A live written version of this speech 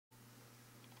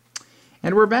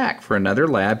And we're back for another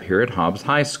lab here at Hobbs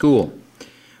High School.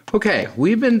 Okay,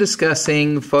 we've been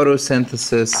discussing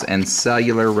photosynthesis and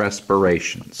cellular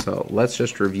respiration. So let's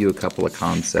just review a couple of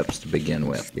concepts to begin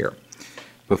with here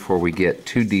before we get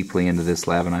too deeply into this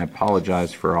lab, and I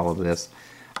apologize for all of this.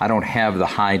 I don't have the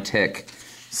high-tech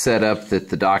setup that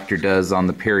the doctor does on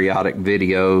the periodic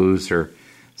videos or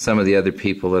some of the other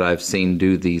people that I've seen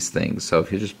do these things. So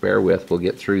if you just bear with, we'll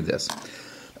get through this.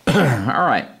 All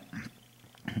right.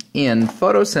 In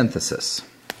photosynthesis.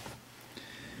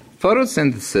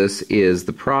 Photosynthesis is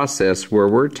the process where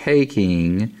we're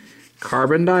taking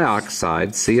carbon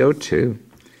dioxide, CO2,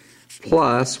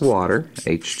 plus water,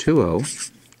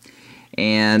 H2O,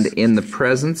 and in the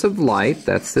presence of light,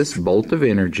 that's this bolt of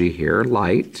energy here,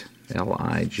 light,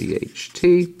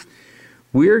 L-I-G-H-T,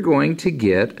 we're going to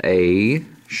get a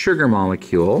sugar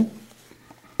molecule,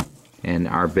 and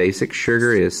our basic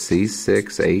sugar is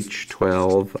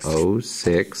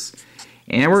C6H12O6,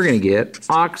 and we're going to get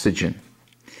oxygen.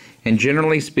 And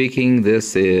generally speaking,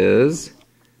 this is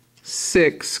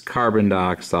 6 carbon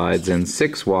dioxides and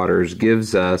 6 waters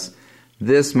gives us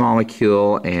this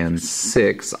molecule and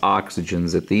 6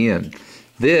 oxygens at the end.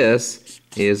 This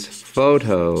is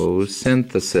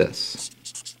photosynthesis.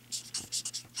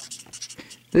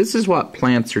 This is what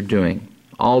plants are doing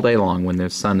all day long when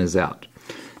the sun is out.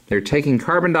 They're taking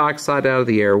carbon dioxide out of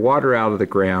the air, water out of the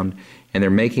ground, and they're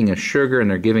making a sugar,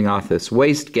 and they're giving off this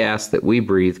waste gas that we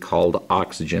breathe called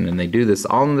oxygen. And they do this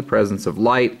all in the presence of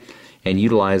light and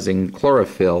utilizing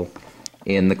chlorophyll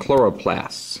in the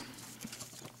chloroplasts.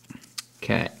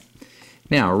 Okay.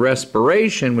 Now,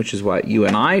 respiration, which is what you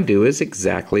and I do, is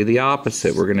exactly the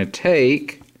opposite. We're going to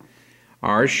take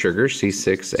our sugar,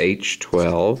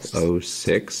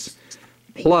 C6H12O6,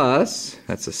 plus,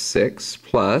 that's a 6,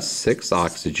 plus 6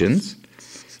 oxygens,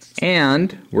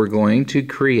 and we're going to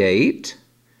create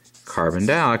carbon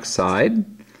dioxide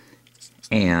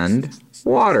and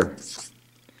water.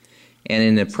 And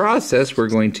in the process, we're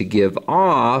going to give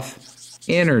off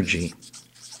energy.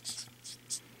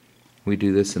 We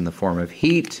do this in the form of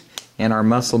heat and our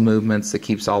muscle movements that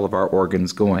keeps all of our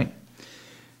organs going.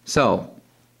 So,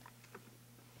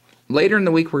 later in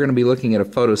the week, we're going to be looking at a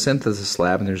photosynthesis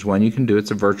lab, and there's one you can do.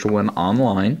 It's a virtual one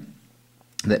online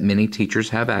that many teachers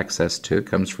have access to. It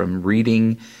comes from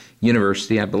Reading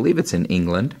University. I believe it's in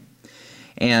England.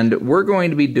 And we're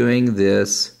going to be doing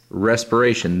this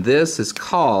respiration. This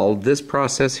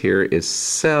process here is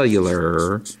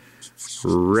cellular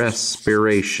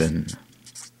respiration.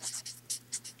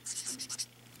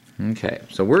 Okay,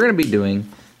 so we're going to be doing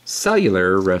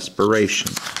cellular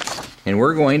respiration. And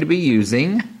we're going to be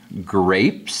using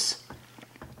grapes,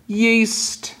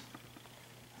 yeast,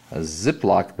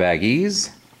 Ziploc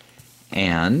baggies,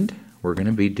 and we're going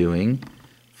to be doing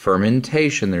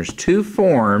fermentation. There's 2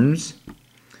 forms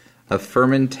of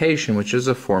fermentation, which is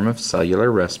a form of cellular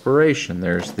respiration.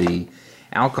 There's the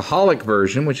alcoholic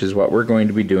version, which is what we're going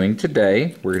to be doing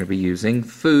today. We're going to be using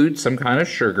food, some kind of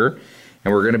sugar,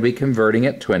 and we're going to be converting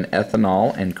it to an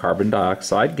ethanol and carbon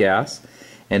dioxide gas.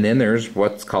 And then there's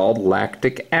what's called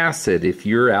lactic acid. If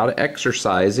you're out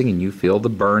exercising and you feel the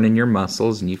burn in your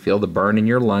muscles and you feel the burn in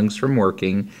your lungs from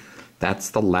working, that's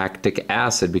the lactic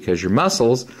acid, because your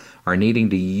muscles are needing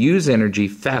to use energy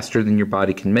faster than your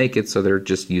body can make it, so they're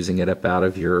just using it up out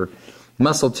of your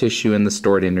muscle tissue and the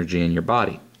stored energy in your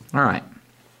body. All right.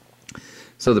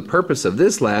 So the purpose of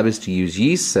this lab is to use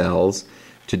yeast cells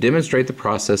to demonstrate the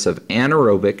process of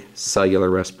anaerobic cellular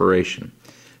respiration.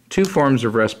 2 forms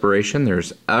of respiration.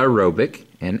 There's aerobic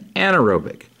and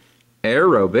anaerobic.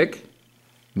 Aerobic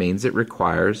means it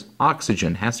requires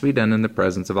oxygen, has to be done in the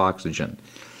presence of oxygen.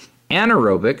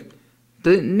 Anaerobic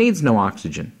needs no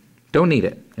oxygen, don't need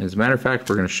it. And as a matter of fact,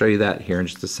 we're going to show you that here in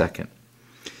just a second.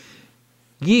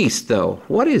 Yeast, though.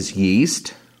 What is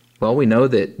yeast? Well, we know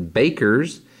that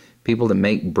bakers, people that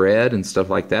make bread and stuff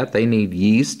like that, they need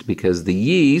yeast, because the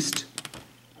yeast,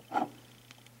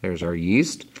 there's our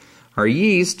yeast. Our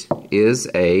yeast is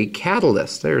a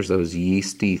catalyst. There's those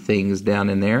yeasty things down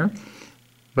in there.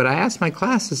 But I asked my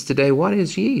classes today, what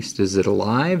is yeast? Is it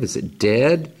alive? Is it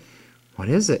dead? What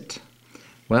is it?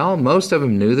 Well, most of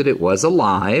them knew that it was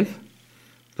alive.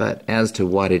 But as to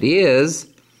what it is,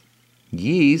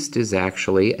 yeast is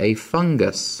actually a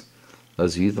fungus.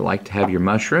 Those of you that like to have your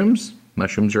mushrooms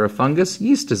are a fungus.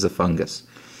 Yeast is a fungus.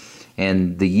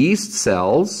 And the yeast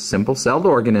cells, simple-celled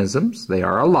organisms, they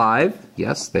are alive.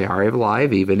 Yes, they are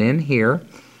alive, even in here.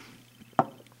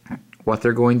 What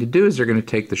they're going to do is they're going to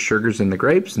take the sugars in the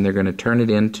grapes and they're going to turn it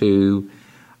into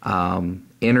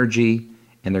energy,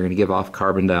 and they're going to give off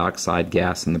carbon dioxide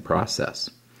gas in the process.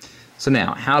 So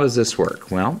now, how does this work?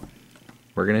 Well,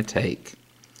 we're going to take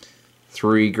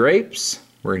 3 grapes.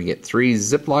 We're going to get 3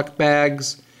 Ziploc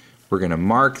bags. We're going to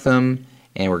mark them,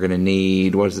 and we're going to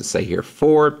need, what does it say here,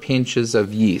 4 pinches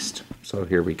of yeast. So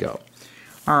here we go.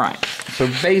 All right, so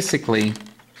basically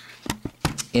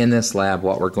in this lab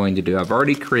what we're going to do, I've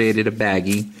already created a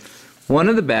baggie. One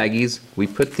of the baggies we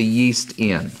put the yeast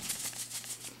in.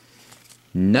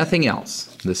 Nothing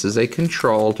else. This is a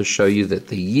control to show you that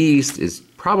the yeast is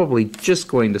probably just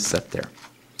going to sit there.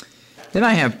 Then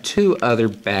I have 2 other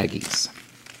baggies.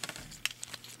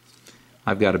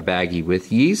 I've got a baggie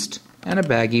with yeast and a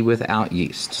baggie without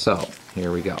yeast. So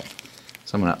here we go.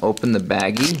 So I'm going to open the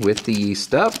baggie with the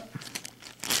yeast up,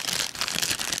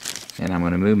 and I'm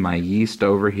going to move my yeast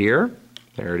over here.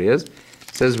 There it is. It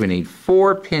says we need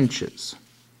 4 pinches.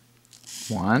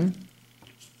 1,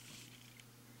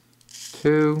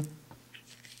 2,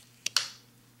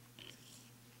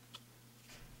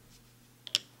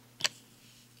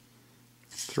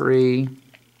 3,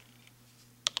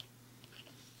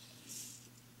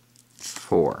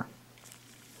 4.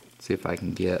 Let's see if I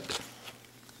can get,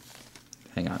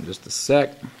 hang on just a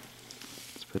sec.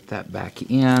 Let's put that back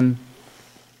in.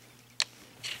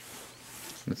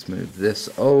 Let's move this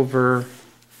over.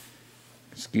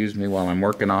 Excuse me while I'm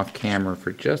working off camera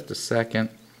for just a second.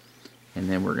 And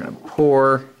then we're going to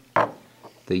pour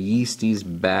the yeasties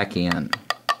back in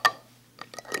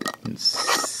and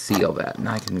seal that. And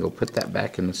I can go put that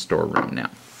back in the storeroom now.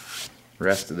 The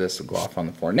rest of this will go off on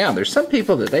the floor. Now, there's some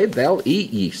people that they'll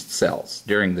eat yeast cells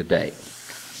during the day.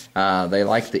 They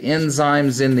like the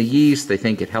enzymes in the yeast. They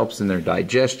think it helps in their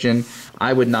digestion.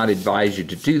 I would not advise you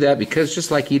to do that because just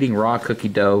like eating raw cookie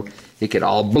dough, it could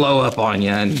all blow up on you,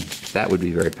 and that would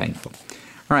be very painful.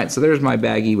 All right, so there's my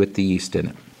baggie with the yeast in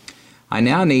it. I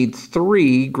now need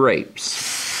 3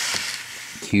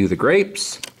 grapes. Cue the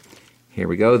grapes. Here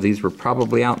we go. These were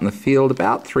probably out in the field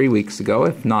about 3 weeks ago,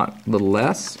 if not a little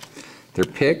less. They're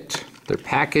picked, they're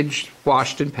packaged,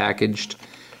 washed and packaged,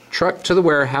 trucked to the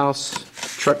warehouse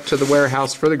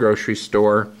for the grocery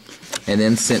store, and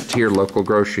then sent to your local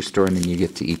grocery store, and then you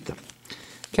get to eat them.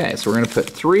 Okay, so we're going to put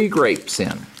 3 grapes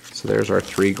in. So there's our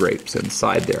 3 grapes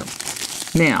inside there.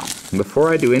 Now,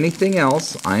 before I do anything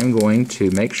else, I'm going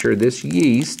to make sure this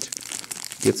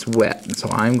yeast gets wet. And so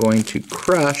I'm going to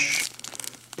crush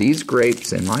these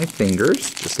grapes in my fingers,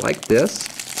 just like this.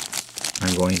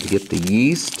 I'm going to get the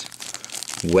yeast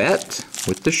wet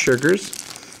with the sugars.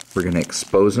 We're going to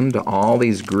expose them to all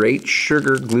these great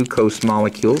sugar glucose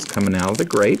molecules coming out of the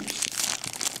grapes,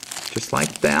 just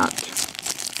like that.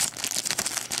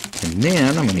 And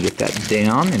then I'm going to get that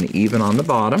down and even on the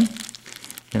bottom.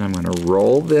 And I'm going to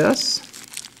roll this,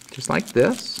 just like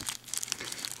this.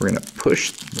 We're going to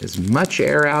push as much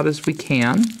air out as we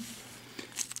can.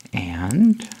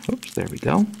 And, oops, there we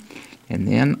go. And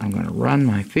then I'm going to run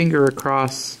my finger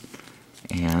across,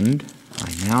 and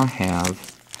I now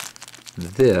have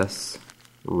this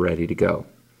ready to go.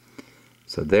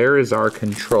 So there is our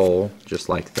control, just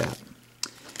like that.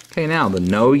 Okay, now the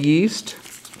no yeast,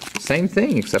 same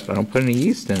thing, except I don't put any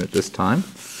yeast in it this time.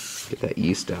 Get that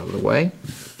yeast out of the way.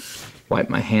 Wipe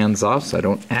my hands off so I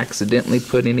don't accidentally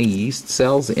put any yeast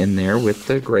cells in there with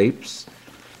the grapes,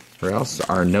 or else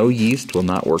our no yeast will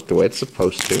not work the way it's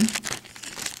supposed to.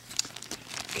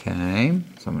 Okay,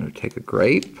 so I'm going to take a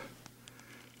grape.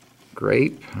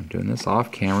 I'm doing this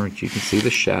off camera, but you can see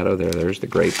the shadow there. There's the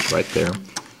grapes right there.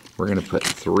 We're going to put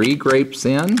 3 grapes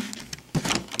in.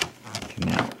 Okay,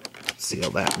 now seal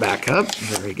that back up.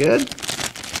 Very good.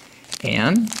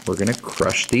 And we're going to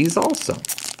crush these also.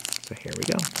 So here we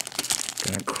go.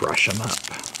 Going to crush them up,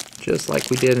 just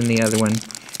like we did in the other one.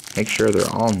 Make sure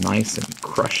they're all nice and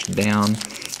crushed down.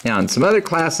 Now, in some other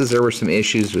classes, there were some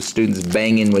issues with students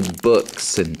banging with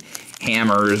books and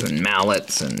hammers and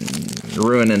mallets and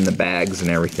ruining the bags and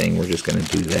everything. We're just going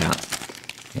to do that.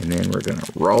 And then we're going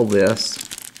to roll this,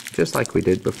 just like we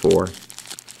did before.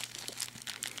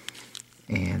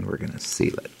 And we're going to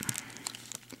seal it.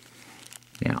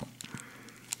 Now,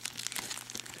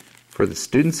 for the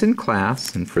students in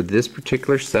class, and for this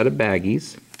particular set of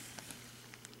baggies,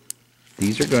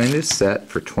 these are going to set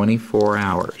for 24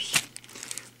 hours.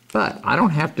 But I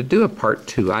don't have to do a part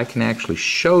 2. I can actually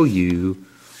show you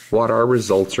what our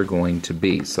results are going to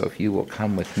be. So if you will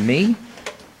come with me,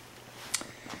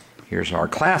 here's our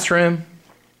classroom.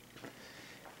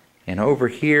 And over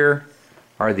here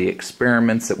are the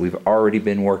experiments that we've already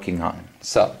been working on.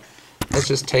 So let's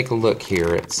just take a look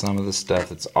here at some of the stuff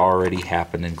that's already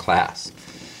happened in class.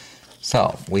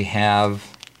 So we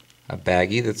have a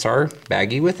baggie that's our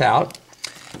baggie without.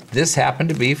 This happened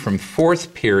to be from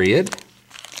 4th period.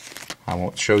 I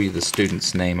won't show you the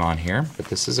student's name on here, but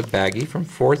this is a baggie from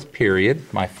 4th period.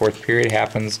 My 4th period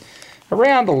happens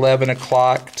around 11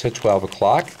 o'clock to 12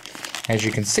 o'clock. As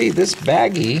you can see, this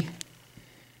baggie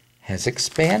has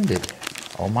expanded.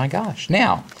 Oh my gosh.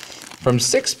 Now, from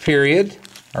 6th period,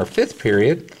 or 5th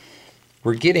period,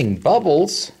 we're getting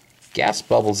bubbles, gas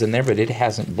bubbles in there, but it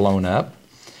hasn't blown up.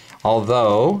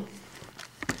 Although,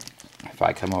 if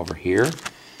I come over here,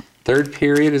 3rd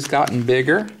period has gotten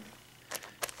bigger.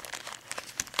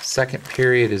 2nd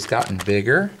period has gotten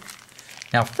bigger.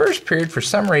 Now, 1st period, for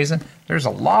some reason, there's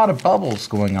a lot of bubbles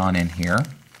going on in here,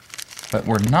 but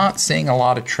we're not seeing a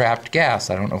lot of trapped gas.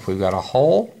 I don't know if we've got a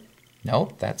hole.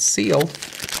 Nope, that's sealed.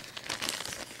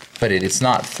 But it's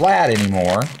not flat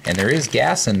anymore, and there is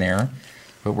gas in there,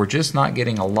 but we're just not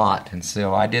getting a lot. And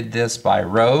so I did this by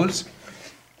rows.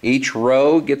 Each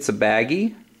row gets a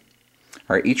baggie,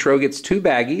 or each row gets 2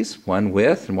 baggies, one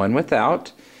with and one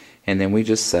without, and then we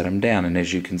just set them down. And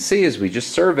as you can see, as we just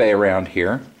survey around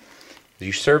here, as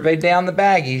you survey down the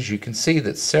baggies, you can see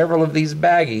that several of these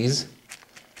baggies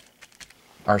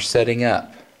are setting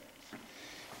up.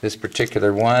 This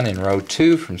particular one in row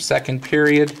 2 from 2nd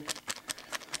period,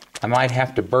 I might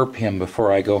have to burp him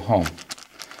before I go home.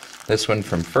 This one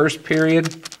from 1st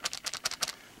period,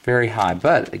 very high.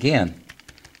 But again,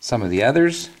 some of the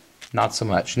others, not so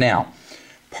much. Now,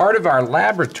 part of our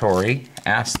laboratory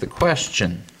asked the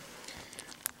question,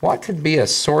 what could be a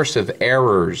source of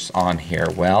errors on here?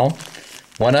 Well,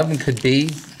 one of them could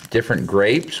be different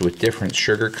grapes with different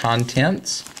sugar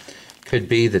contents. Could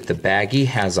be that the baggie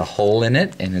has a hole in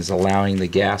it and is allowing the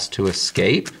gas to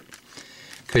escape.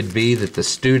 Could be that the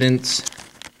students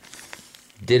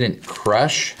didn't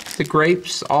crush the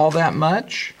grapes all that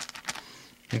much.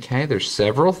 Okay, there's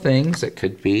several things that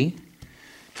could be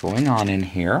going on in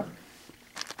here.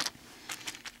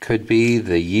 Could be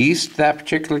the yeast that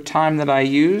particular time that I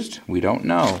used. We don't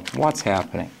know what's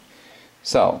happening.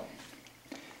 So,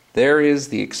 there is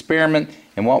the experiment,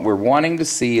 and what we're wanting to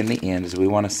see in the end is we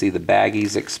want to see the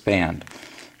baggies expand.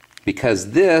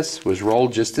 Because this was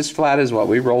rolled just as flat as what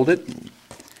we rolled it.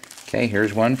 Okay,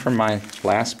 here's one from my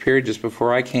last period just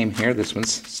before I came here. This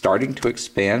one's starting to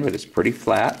expand, but it's pretty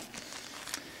flat.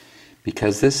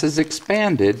 Because this is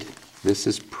expanded, this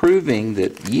is proving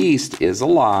that yeast is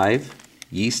alive,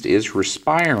 yeast is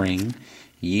respiring,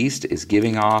 yeast is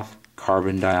giving off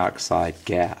carbon dioxide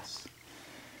gas.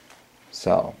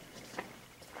 So,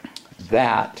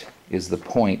 that is the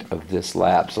point of this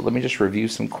lab. So let me just review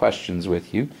some questions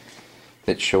with you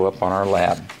that show up on our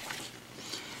lab.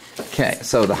 Okay,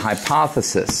 so the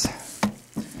hypothesis.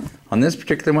 On this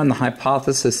particular one, the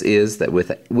hypothesis is that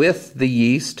with the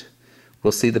yeast,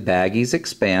 we'll see the baggies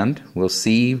expand. We'll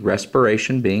see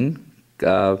respiration being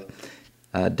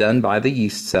done by the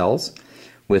yeast cells.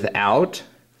 Without,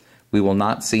 we will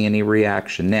not see any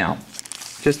reaction. Now,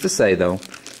 just to say though,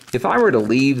 if I were to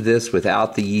leave this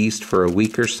without the yeast for a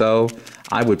week or so,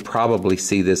 I would probably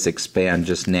see this expand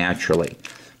just naturally.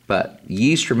 But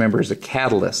yeast, remember, is a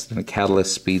catalyst, and a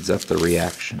catalyst speeds up the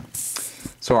reaction.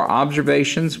 So our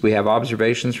observations, we have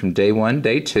observations from day 1,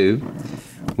 day 2.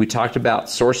 We talked about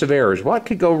source of errors. What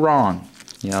could go wrong?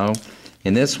 You know,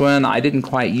 in this one, I didn't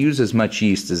quite use as much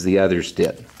yeast as the others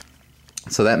did.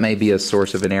 So that may be a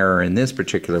source of an error in this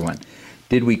particular one.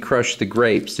 Did we crush the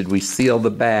grapes? Did we seal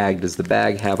the bag? Does the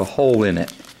bag have a hole in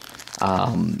it?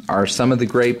 Are some of the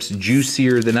grapes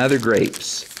juicier than other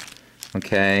grapes?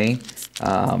 Okay.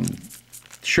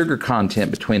 Sugar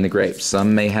content between the grapes.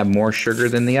 Some may have more sugar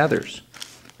than the others.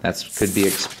 That could be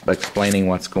explaining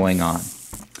what's going on.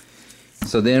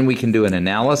 So then we can do an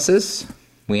analysis.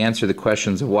 We answer the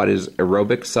questions of what is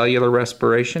aerobic cellular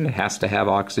respiration. It has to have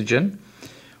oxygen.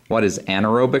 What is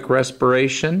anaerobic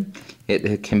respiration?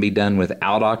 It can be done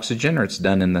without oxygen, or it's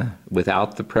done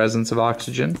without the presence of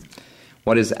oxygen.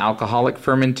 What is alcoholic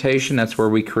fermentation? That's where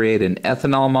we create an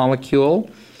ethanol molecule,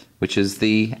 which is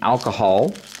the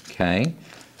alcohol. Okay,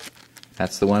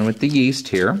 that's the one with the yeast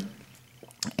here.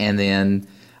 And then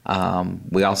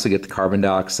we also get the carbon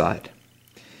dioxide.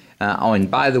 Oh, and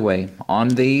by the way, on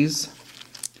these,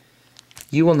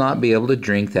 you will not be able to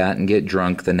drink that and get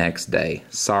drunk the next day.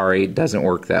 Sorry, it doesn't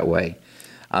work that way.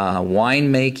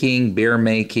 Wine making, beer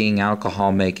making,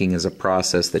 alcohol making is a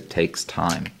process that takes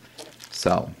time.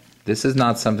 So this is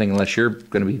not something, unless you're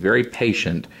going to be very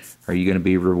patient, are you going to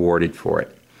be rewarded for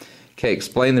it. Okay,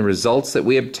 explain the results that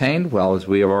we obtained. Well, as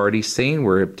we have already seen,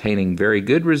 we're obtaining very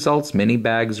good results. Many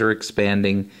bags are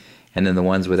expanding, and then the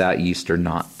ones without yeast are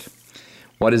not.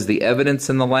 What is the evidence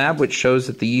in the lab which shows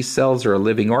that the yeast cells are a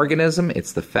living organism?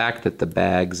 It's the fact that the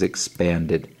bags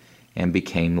expanded and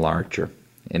became larger,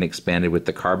 and expanded with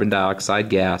the carbon dioxide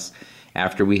gas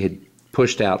after we had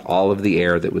pushed out all of the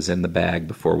air that was in the bag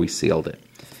before we sealed it.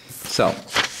 So,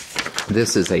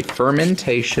 This is a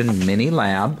Fermentation Mini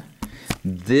Lab.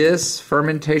 This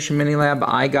Fermentation Mini Lab,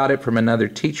 I got it from another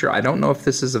teacher. I don't know if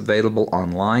this is available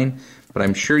online, but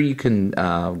I'm sure you can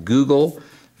Google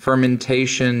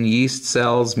Fermentation Yeast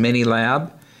Cells Mini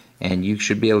Lab, and you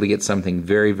should be able to get something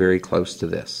very, very close to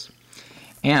this.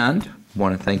 And I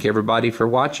want to thank everybody for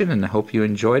watching, and I hope you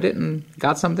enjoyed it and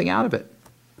got something out of it.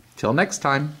 Till next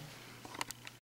time.